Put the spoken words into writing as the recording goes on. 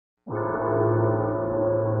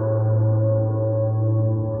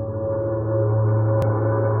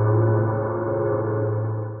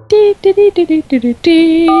Good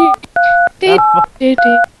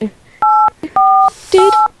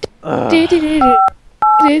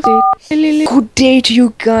day to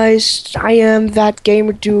you guys. I am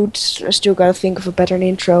ThatGamerDude. I still gotta think of a better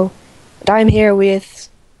intro. And I'm here with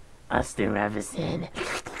Austin Robinson.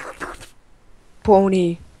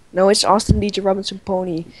 Pony. No, it's Austin DJ Robinson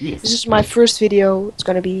Pony. Yes. This is my first video. It's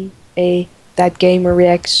gonna be a That Gamer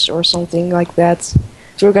Reacts or something like that.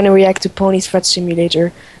 So we're gonna react to Pony's Fat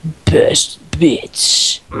Simulator Best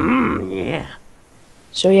Bits. Yeah.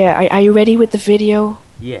 So yeah, are you ready with the video?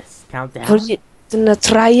 Yes. Countdown. Voor je de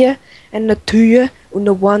treien en de tuien en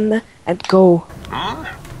de one and go.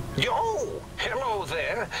 Yo, hello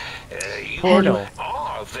there. Portal.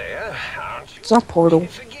 Are there, aren't you? It's not Portal.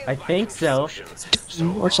 I think so.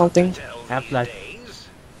 Or something. Half-Life.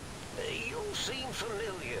 You seem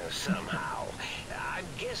familiar somehow. I'm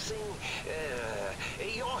guessing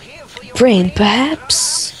you're here for your Brain,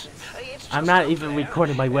 perhaps? I'm not even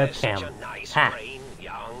recording my webcam. Ha.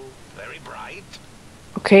 Young, very bright.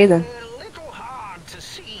 Okay then. A little hard to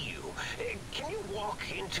see you. Can you walk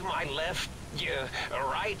into my left,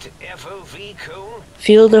 right FOV cone?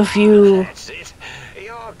 Field of view. That's it.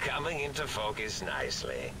 You're coming into focus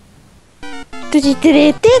nicely.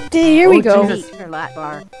 Here we go. Jesus. Her lap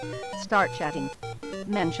bar. Start chatting.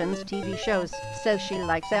 Mentions TV shows. Says she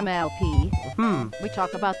likes MLP. We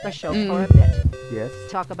talk about the show for a bit. Yes.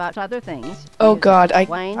 Talk about other things. Oh Music, god,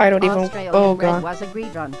 wine, I don't even. Australian Oh bread god. was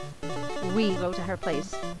agreed on. We go to her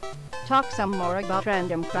place. Talk some more about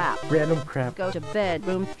random crap. Random crap. Go to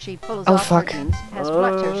bedroom. She pulls Oh, off fuck. her jeans. Has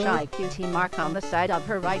Fluttershy cutie mark on the side of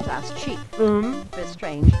her right ass cheek. Bit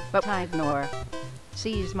strange, but I ignore.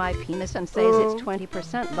 Sees my penis and says it's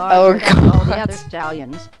 20% larger than all the God. other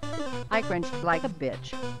stallions. I cringed like a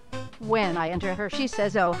bitch. When I enter her, she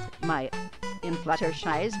says, "Oh, my," in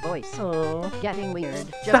Fluttershy's voice. Oh. Getting weird.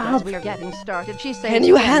 Just Stop. as we're getting started, she says, Can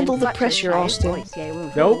you again in handle the pressure, Fluttershy's Austin? voice, "Yeah,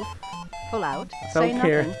 woo-hoo." Nope. Pull out, Don't say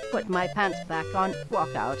care. nothing, put my pants back on,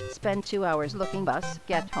 walk out, spend 2 hours looking bus,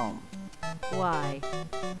 get home. Why?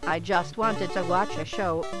 I just wanted to watch a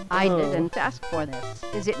show. I didn't ask for this.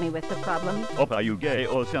 Is it me with the problem? Are you gay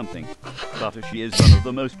or something? But she is one of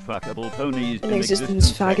the most fuckable ponies In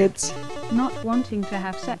existence, faggots. Not wanting to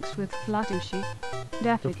have sex with Fluttershy.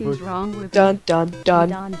 Daffy is wrong with Dun dun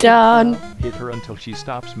dun dun. Hit her until she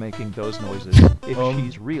stops making those noises. If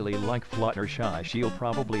she's really like Fluttershy, she'll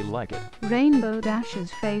probably like it. Rainbow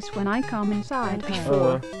Dash's face when I come inside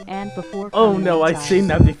her. And before Oh coming no, I've inside. seen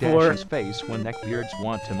that before. Dashy's face when neckbeards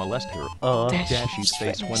want to molest her. Dashy's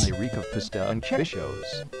face when they reek of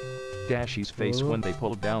pistachios. Dashy's face when they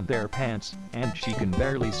pull down their pants, and she can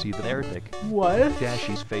barely see their dick. What?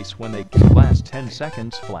 Dashy's face when they can last 10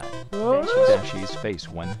 seconds flat. Dashy's face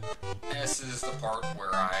when... This is the part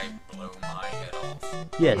where I blow my head off.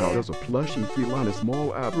 Yes. Does a plushy feline a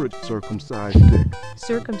small average circumcised dick?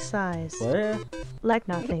 Circumcised. What? Like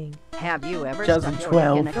nothing. Have you ever stuck your dick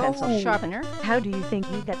 2012. in a pencil sharpener? How do you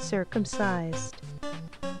think you get circumcised?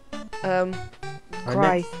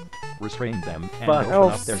 Cry. Restrain them and Fuck. open Oh,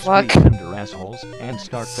 up their fuck. sweet tender assholes and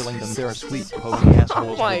start filling them their sweet pony assholes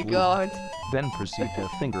Oh my with lube. god. Then proceed to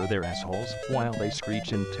finger their assholes while they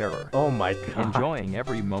screech in terror. Oh my god. Enjoying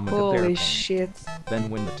every moment of their Holy pain. shit. Then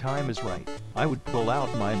when the time is right, I would pull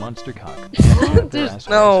out my monster cock and cut their assholes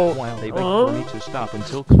No. while they wait for me to stop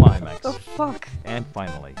until climax. The fuck? And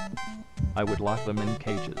finally, I would lock them in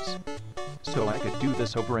cages. So I could do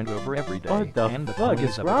this over and over every day, What the and the fuck ponies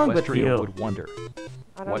is of wrong with Equestria you? would wonder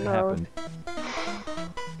I don't what know. happened.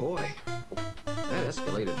 Boy, that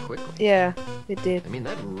escalated quickly. Yeah, it did. I mean,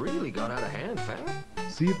 that really got out of hand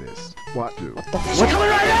fast. See this? What do?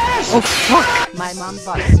 Oh fuck! My mom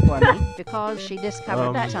bought this for me because she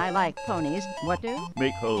discovered that I like ponies. What do?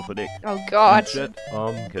 Make hole for dick. Oh god. Set.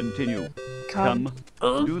 Continue. Come.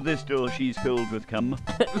 Cum. Do this till she's filled with cum.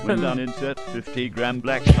 When done, insert 50-gram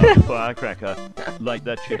black powder firecracker. Light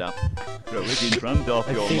that shit up. Throw it in front of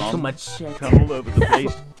I've your seen too mom. much shit. Come all over the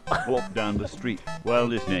place. Walk down the street while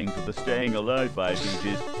listening to the Staying Alive by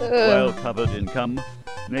Bee while covered in cum.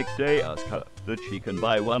 Next day, ask her that she can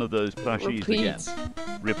buy one of those plushies again.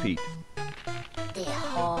 Repeat.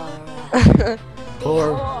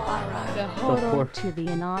 Poor. Horror to the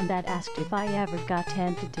anon that asked if I ever got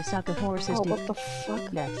tempted to suck a horse's Oh, dick. what the fuck?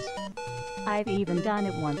 Yes. I've even done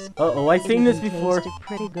it once. Uh-oh, I've seen this It even before. tasted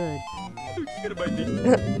pretty good.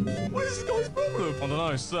 What is this guy's problem? I don't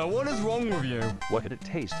know, sir. What is wrong with you? What did it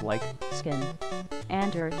taste like? Skin.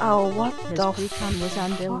 And earth. Oh, what His the pre-cum was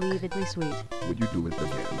unbelievably sweet. Would you do it again?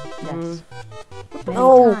 Yes. Many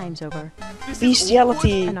No. times over.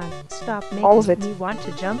 Bestiality. And I stop All of making it. me want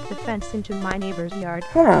to jump the fence into my neighbor's yard.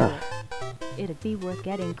 Huh. It'd be worth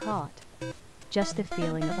getting caught. Just the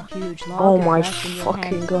feeling of a huge log Oh of my flesh in your fucking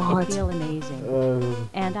hands God. would feel amazing.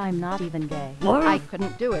 And I'm not even gay. I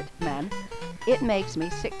couldn't do it, man. It makes me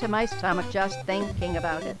sick to my stomach just thinking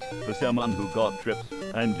about it. For someone who got trips,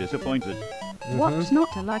 I'm disappointed. What's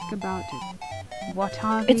not to like about it? What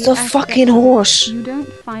are It's the a fucking aspects of it horse. you don't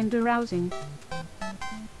find arousing?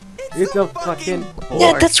 It's a fucking horse.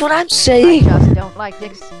 Yeah, that's what I'm I saying. just don't like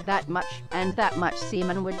dicks that much, and that much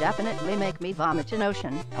semen would definitely make me vomit an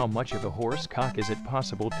ocean. How much of a horse cock is it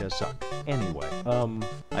possible to suck? Anyway,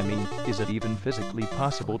 I mean, is it even physically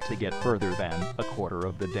possible to get further than a quarter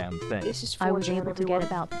of the damn thing? This is I was fortune, able to everyone. get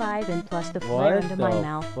about 5 and plus the What flare into my the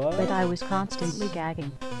mouth, fuck? but I was constantly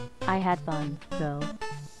gagging. I had fun, though.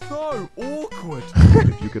 So awkward.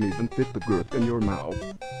 If you can even fit the girth in your mouth.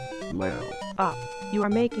 Well. Ah, you are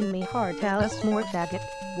making me hard. Tell us more, faggot.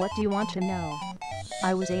 What do you want to know?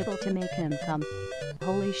 I was able to make him come.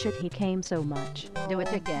 Holy shit, he came so much. Do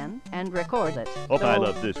it again and record it. Oh, I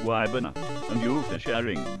love this webinar. And you for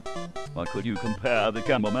sharing. What could you compare the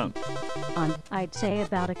cum amount? I'd say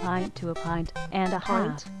about a pint to a pint and a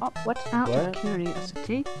half. What? Out of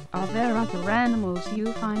curiosity, are there other animals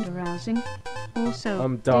you find arousing? Also,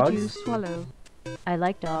 dogs? did you swallow? I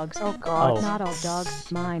like dogs. Oh God. Not all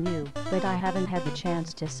dogs, mind you, but I haven't had the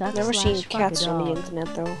chance to suck Never slash seen fuck cats a on the dog.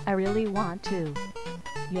 internet though. I really want to.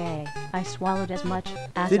 Yay, I swallowed as much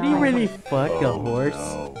as Did he I really could. fuck a horse?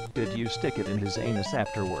 No. Did you stick it in his anus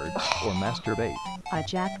afterwards, or masturbate? I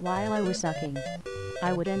jacked while I was sucking.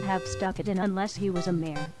 I wouldn't have stuck it in unless he was a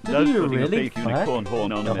mare. Does you putting really a fake unicorn fuck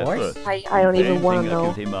horn on the her horse? first? I don't even want to Painting a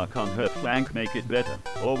know. cutie mark on her flank make it better,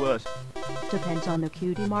 or worse. Depends on the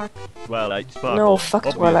cutie mark. Twilight sparkle. No, fuck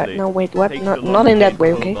Twilight. obviously, No, wait, what? takes Not, a not long in that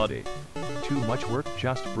way, painful okay? body. Too much work,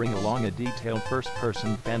 just bring along a detailed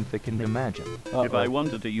first-person fanfic and imagine. If I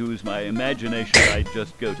wanted to use my imagination, I'd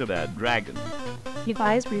just go to that dragon. You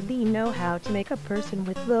guys really know how to make a person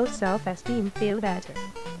with low self-esteem feel better.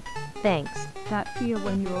 Thanks. That feel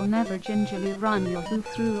when you'll never gingerly run your hoof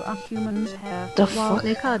through a human's hair The while fuck?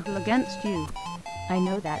 they cuddle against you. I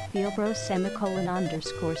know that feel, bro. Semicolon. Well.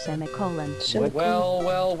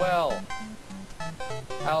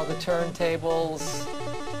 How the turntables.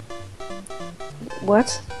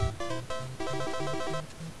 What?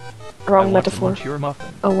 Wrong I want to metaphor. munch your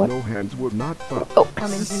muffin. Oh, what? No hands would not fuck. Oh.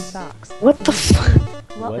 Cummins in socks. What the fuck?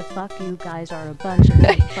 What the fuck, you guys are a bunch of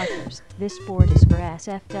big fuckers. This board is for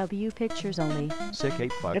SFW pictures only. Sick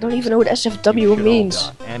 8 fuckers. I don't even know what You SFW should all means.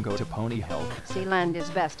 die. And go to Pony Health. Sealand is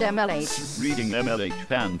best, MLH. Reading MLH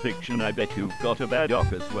fan fiction, I bet you've got a bad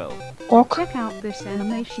ock as well. Orc? Check out this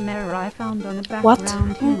animation error I found on a What?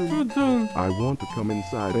 background human. I want to come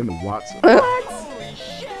inside Emma Watson.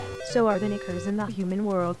 So are the knickers in the human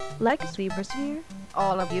world like zebras here?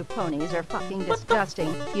 All of you ponies are fucking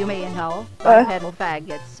disgusting. You may know, Uh. pedal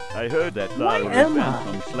faggots. I heard that Lara was am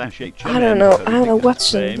banned from /HM. I don't know. I don't know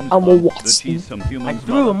what's in. I'm a That Watson. she's some I human's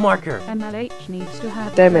threw a mother. marker. MLH needs to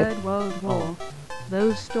have Damn the it. Third World War.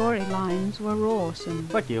 Those storylines were awesome.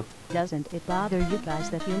 Fuck you. Doesn't it bother you guys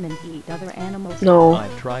that humans eat other animals? No.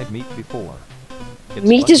 I've tried meat before. It's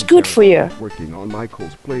Meat is fucking good for you. Working on my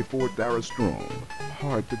cosplay for Dara Strong.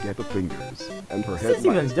 Hard to get the fingers. And her Is head this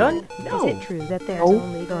even lies done? Is No. it true that there's No.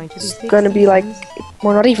 only going to be It's 6 gonna be like, seasons?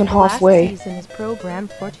 we're not even The last halfway. season is programmed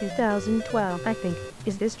for 2012, I think.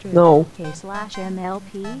 Is this true? No.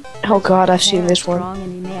 K/MLP. Oh God, I've seen this one. Strong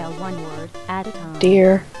and email one word at a time.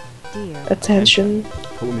 Dear. Dear. Attention.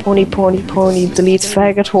 Pony, delete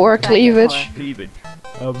faggot, whore, cleavage. Cleavage.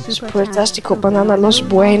 Supertastico banana los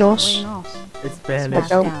buenos. It's Spanish.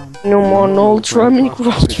 No more no drumming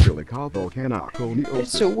cross.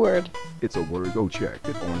 It's a word. It's a word. Go check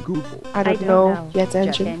it on Google. I don't know. Yet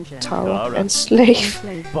engine, tower, and slave.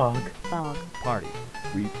 Bug. Party.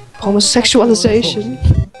 Homosexualization.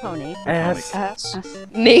 Pony. Ass.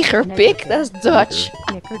 Neger pig, that's Dutch.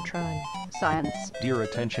 Knickertron. Science. Dear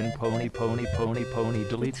attention, pony,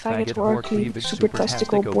 delete Faggot, faggot, whore, whore, cleavage, super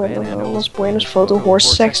testicle, supertastico, bueno, bananas, los buenos, photo,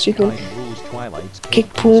 horse, sex, chicken, Twilights,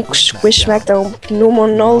 kick, pook, squish, smackdown, pneumo,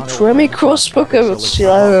 null, drummy, crossbook,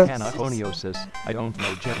 Coniosis, I don't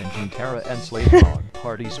know, jet engine, terra, and slave dog,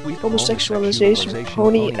 party, sweet, homosexualization,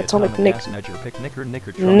 pony, atomic nick, gas, knicker,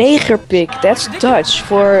 neger pig, that's Dutch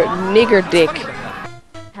for nigger dick.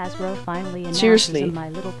 Hasbro finally announces Seriously. a My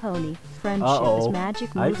Little Pony Friendship Uh-oh. is Magic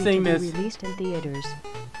I've movie seen to be this. released in theaters.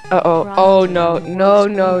 Oh no.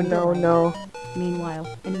 Meanwhile,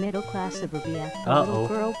 in middle-class suburbia, a Uh-oh. little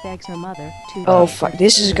girl begs her mother to Oh take fuck, her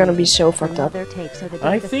this to is the gonna be movies. so Her fucked up. mother takes her the day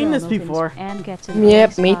I've the seen this film opens before. and gets an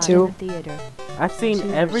Yep, early me spot too. in the theater. I've seen To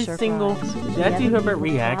her every surprise, single the Jesse other Herbert people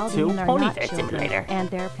react crowding to in are Pony not Tech children Simulator. and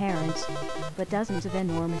their parents, but dozens of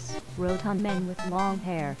enormous, rotund men with long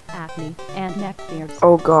hair, acne, and neck beards.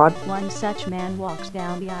 Oh god. One such man walks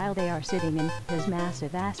down the aisle they are sitting in, his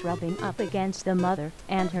massive ass rubbing up against the mother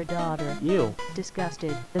and her daughter. Ew.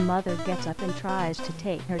 Disgusted, the mother gets up and tries to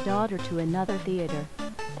take her daughter to another theater.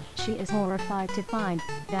 She is horrified to find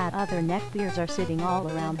that other neckbeards are sitting all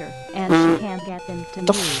around her, and she can't get them to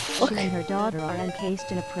The move. fuck? She and her daughter are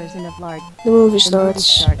encased in a prison of lard. The movie The movie starts.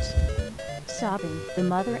 starts. Sobbing, the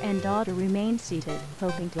mother and daughter remain seated,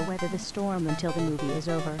 hoping to weather the storm until the movie is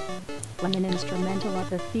over. When an instrumental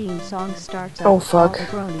of the theme song starts up, Oh, fuck. all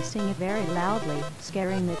the bronies sing it very loudly,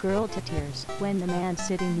 scaring the girl to tears. When the man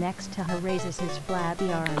sitting next to her raises his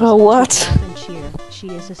flabby arms, Oh, what? she laughs and cheer. She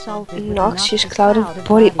is assaulted with a Noxious noxious cloud of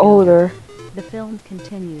body odor. The film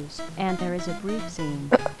continues, and there is a brief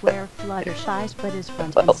scene where Fluttershy Spud is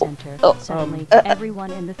front and center. Suddenly,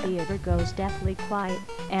 everyone in the theater goes deathly quiet,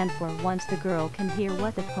 and for once the girl can hear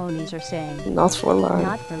what the ponies are saying. Not for long.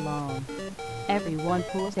 Not for long. Everyone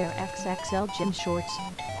pulls their XXL gym shorts.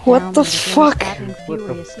 What down the and begins fuck? clapping What the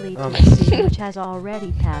furiously to f- the scene which has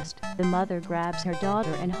already passed. The mother grabs her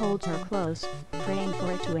daughter and holds her close, praying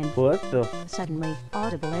for it to end. What the? Suddenly,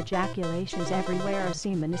 audible ejaculations everywhere as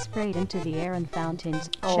semen is sprayed into the air and fountains,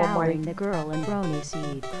 Oh my- showering the girl and brony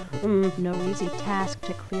seed. No easy task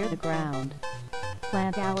to clear the ground.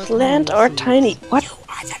 Plant our Plant tiny are seeds. tiny. What?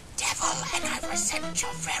 Are the devil, and I resent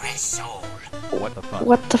your very soul. What the fuck?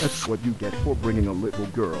 What the That's what you get for bringing a little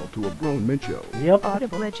girl to a grown men show. Yep.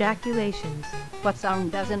 Audible ejaculations. What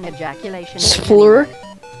sound does an ejaculation make Slur? anyway?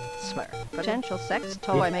 Slur. Potential sex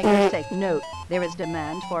toy makers take note. There is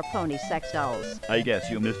demand for pony sex dolls. I guess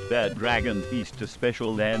you missed Bad Dragon Easter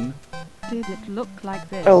special then. Did it look like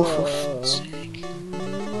this? Oh, for fuck's sake.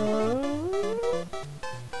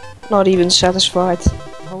 Not even satisfied.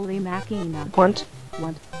 Holy machina. Want?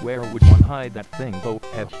 Where would one hide that thing though?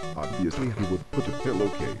 Obviously, he would put a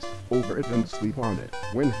pillowcase over it and sleep on it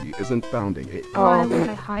when he isn't founding it. Why Oh. would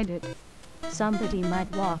I hide it? Somebody might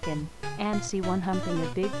walk in and see one humping a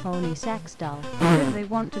big pony sex doll. If they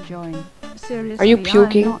want to join. Seriously, Are you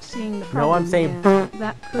puking? I'm not seeing the No, problem I'm saying here.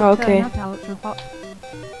 That could Okay. turn out ultra hot.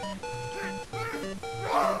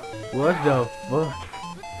 What the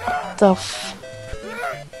fuck? The f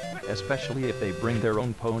Especially if they bring their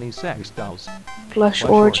own pony sex dolls. plush Plush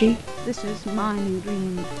orgy? This is my new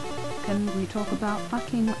dream. Can we talk about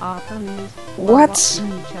fucking our ponies? What?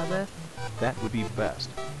 Watching each other. That would be best.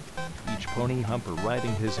 Each pony humper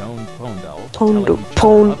riding his own pone doll, Pone telling each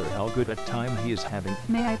pone. other how good a time he is having.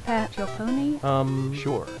 May I pet your pony?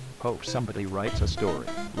 Sure. Hope somebody writes a story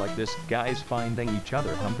like this: guys finding each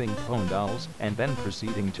other humping pone dolls and then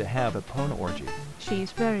proceeding to have a pone orgy.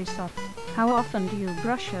 She's very soft. How often do you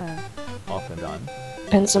brush her? Off and on.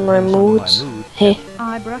 Depends on my Depends on mood. my mood. Heh.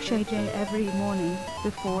 I brush AJ every morning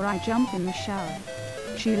before I jump in the shower.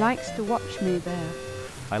 She likes to watch me there.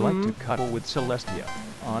 I like to cuddle with Celestia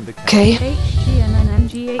on the couch. Okay.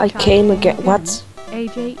 HGNNNGH. I came again. What?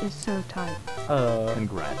 AJ is so tight.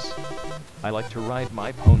 Congrats. I like to ride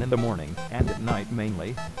my pone in the morning and at night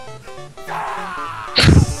mainly.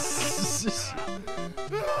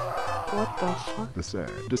 What the fuck? The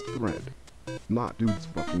saddest thread. Not dude's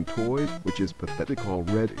fucking toys, which is pathetic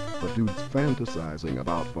already, but dude's fantasizing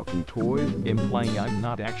about fucking toys. Implying I'm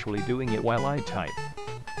not actually doing it while I type.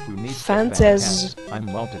 Who needs to Fantas- fantasy? I'm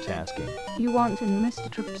multitasking. You want in Mr.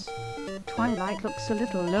 Trips. Twilight looks a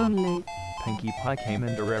little lonely. Pinkie Pie came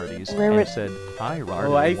into Rarity's Rarit- and said, "Hi,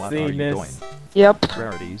 Rarity, Oh, I've what seen are you this. doing?" Yep.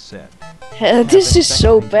 Rarity said, This is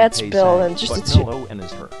so Pinkie bad Pie spell said, and just "But it's no O N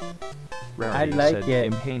is her." Rarity like said, it.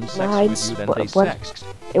 "I'm having sex Nice, with you, then but they what- sexed."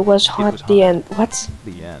 it was hot. was The hot. end. What?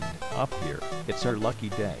 The end. Up here. It's our lucky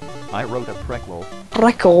day. I wrote a prequel.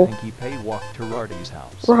 Prequel. Pinkie Pie walked to Rarity's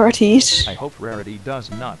house. Rarity's. I hope Rarity does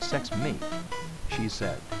not sex me, she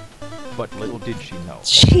said. But little did she know.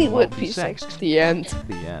 She I'll would be sexed. The end.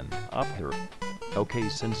 The end. Up here. Okay,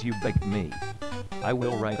 since you begged me, I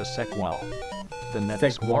will write a sequel. The next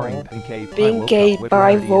Sequel? warring Pinkie Pie Pinkie woke up with Pie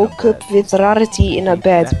Rarity in a woke up bed. with Rarity in a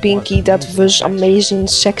bed. That Pinkie, was that was amazing amazing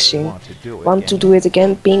sexing. Want to do it Want to again. do it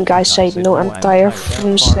again? Pinkie, I said no, I'm tired F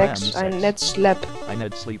from R sex. M I net slap. I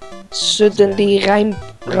need sleep. Suddenly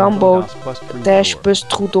Rambo dash bust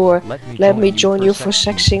through door. Let me join you for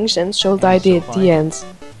sexings, and so I did. The end.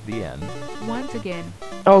 The end. Once again.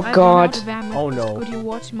 Oh I god. ran out of ammo. Oh no. Could you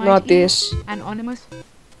watch my Not team? this. Anonymous?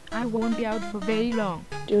 I won't be out for very long.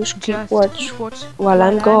 Just keep Just watch watch while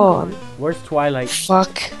I'm gone. Where's Twilight?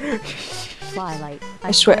 Fuck. Twilight, I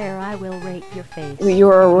I swear. swear I will rape your face. You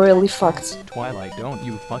are really fucked. Twilight, don't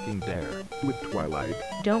you fucking dare. With Twilight.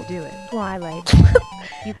 Don't do it, Twilight.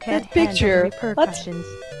 You can't That picture. handle repercussions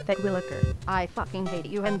that will occur. I fucking hate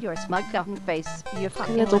you and your smug dumb face. You A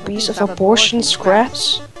fucking little piece of abortion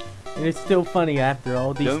scraps. And it's still funny after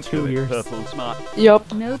all these Don't 2 do it, years. Purple Smart.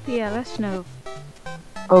 Yup. No PLS, no.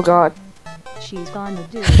 Oh god. She's gonna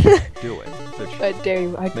do it. Do it. I dare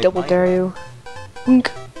you. I Make double my- dare you.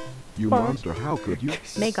 Unk. You monster, how could you?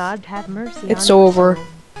 May God have mercy It's on your over. soul.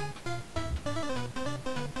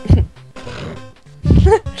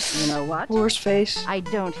 You know what? Horse face. I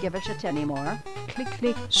don't give a shit anymore. Click,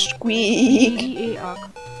 click. Squeak. EER.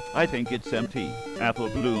 I think it's empty. Apple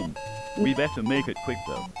Bloom. We better make it quick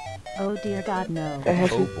though. Oh dear God, no. I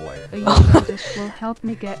have Oh to. boy. A user this will help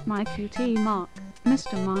me get my QT mark.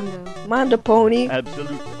 Mr. Mondo. Mind the pony.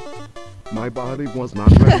 Absolutely. My body was not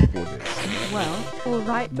ready for this. Well,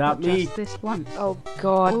 alright, Not but me. just this once. Oh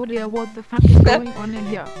god. Oh dear, what the fuck is going on in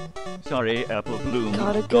here? Sorry, Apple Bloom.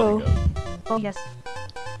 Gotta go. Oh yes.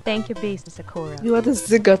 Thank you, Beast Sakura. You are the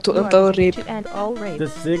zigga to You are until the rape. to end all rape. The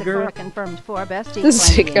Sakura Zigger? confirmed for bestie. The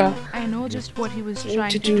Zigga. I know just what he was What trying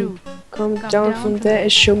to to do? do. Come Come down down from to there me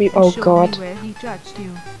and show me. And Oh show god. me where he judged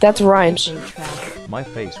you. That rhymes. They trap. My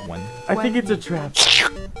face when. I think it's a trap.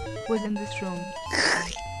 Was in this room.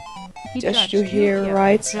 He Just judged you here,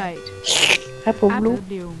 right? Right. Apple Apple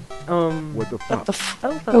Bloom. Bloom. What the What fuck? the f.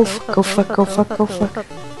 Oh Oh, go fuck, go fuck, go fuck.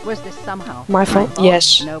 Was this somehow My fault?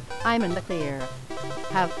 Yes. Nope. I'm in the clear.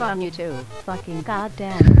 Have fun, you two. Fucking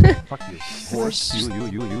goddamn. Fuck you. Horse. You.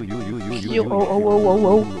 Oh, oh, oh, oh,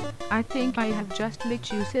 oh. I think I have just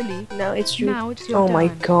licked you, silly. Now it's you. Now it's your Oh my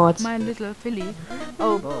turn. god. My little filly.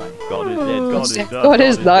 Oh boy. God is dead. God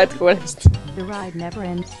is dead. God is not. God is. The ride never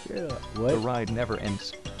ends. The What? ride never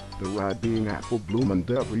ends. The ride being Apple Bloom and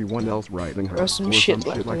everyone else riding her. Or some shit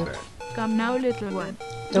like that. that. Come now, little one.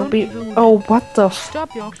 Don't be. rude. Oh, what the f.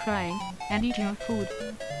 Stop your crying and eat your food.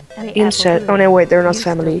 Incest. Oh no, wait, they're not You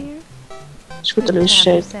still family. here? Scootaloo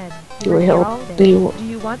Apple said. You You were here help. all day. Do you? Do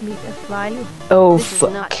you want me to fly you? Oh This is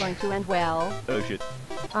fuck. not going to end well. Oh shit.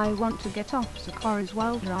 I want to get off the car's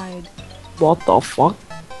wild ride. What the fuck?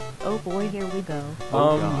 Oh boy, here we go.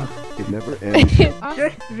 Oh god. It never ends. Ah,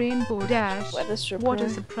 Rainbow Dash. What a surprise. What a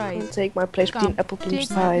Don't surprise. take my place between Come, Apple Bloom's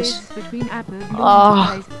take my thighs. place between Apple Bloom's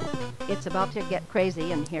Ah. thighs. It's about to get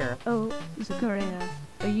crazy in here. Oh, Zachariah,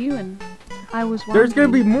 are you in? I was There's gonna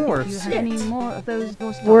be wondering more. if you had any more of those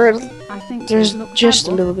ghost Word. dogs. I think There's they look just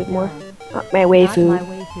a fabulous. little bit more. Not My my waifu.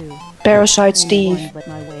 waifu. Parasite Anyone Steve. but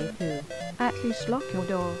my waifu. At least lock your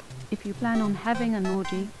door. If you plan on having an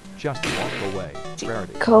orgy, Just walk away.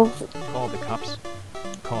 Rarity. Call Call the cops.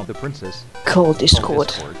 Call the princess. call Call Discord.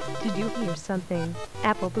 Discord. Did you hear something?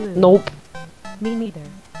 Apple Bloom. Nope. Me neither.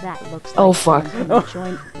 That looks Oh, like fuck. fun from the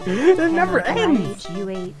joint. It never ends.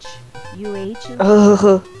 UH.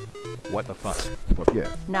 What the fuck? But yeah.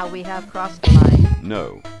 Now we have crossed the line.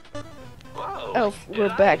 No. Whoa, Oh, we're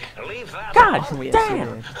did back. I leave that God on?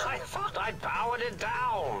 damn. I thought I'd powered it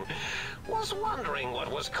down. Was wondering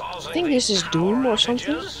what was causing I think these this is Doom power or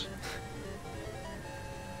something. outages.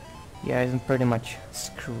 Yeah, isn't pretty much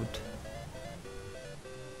screwed.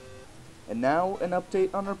 And now an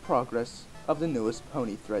update on our progress of the newest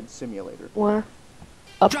Pony Thread simulator. What?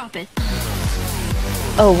 Up. Drop it.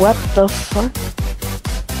 Oh, what the fuck?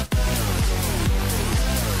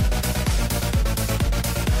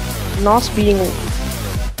 Not being.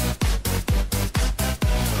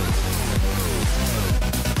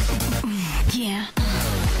 Yeah.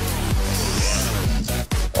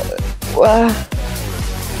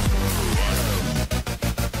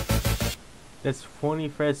 That's Pony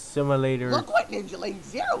Thread Simulator Look what Ninja Lane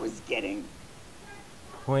Zero is getting.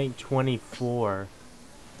 .24.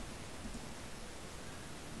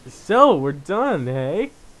 So, we're done,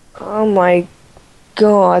 hey? Oh my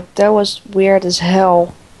god, that was weird as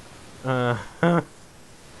hell. What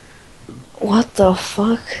the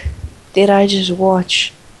fuck did I just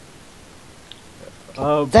watch?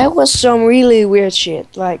 That was some really weird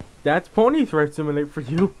shit. Like, That's Pony Thread Simulator for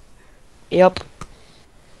you. yep.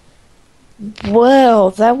 Well,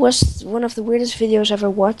 that was one of the weirdest videos I've ever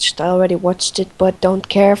watched. I already watched it, but don't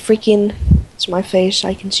care. Freaking, it's my face.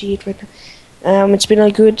 I can see it right now. It's been a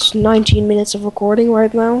good 19 minutes of recording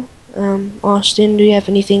right now. Austin, do you have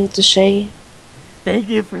anything to say? Thank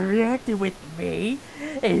you for reacting with me.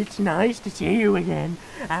 It's nice to see you again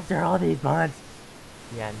after all these months.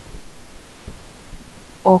 Yeah.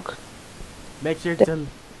 Ok. Make sure to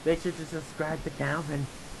subscribe to Calvin.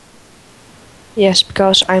 Yes,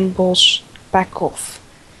 because I'm boss. Back off.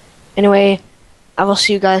 Anyway, I will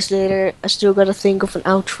see you guys later. I still gotta think of an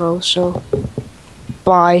outro, so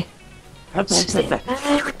bye.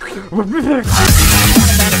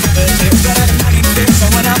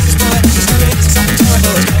 Someone else's bullet, just do it, something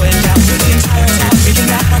terrible is going down through the entire town.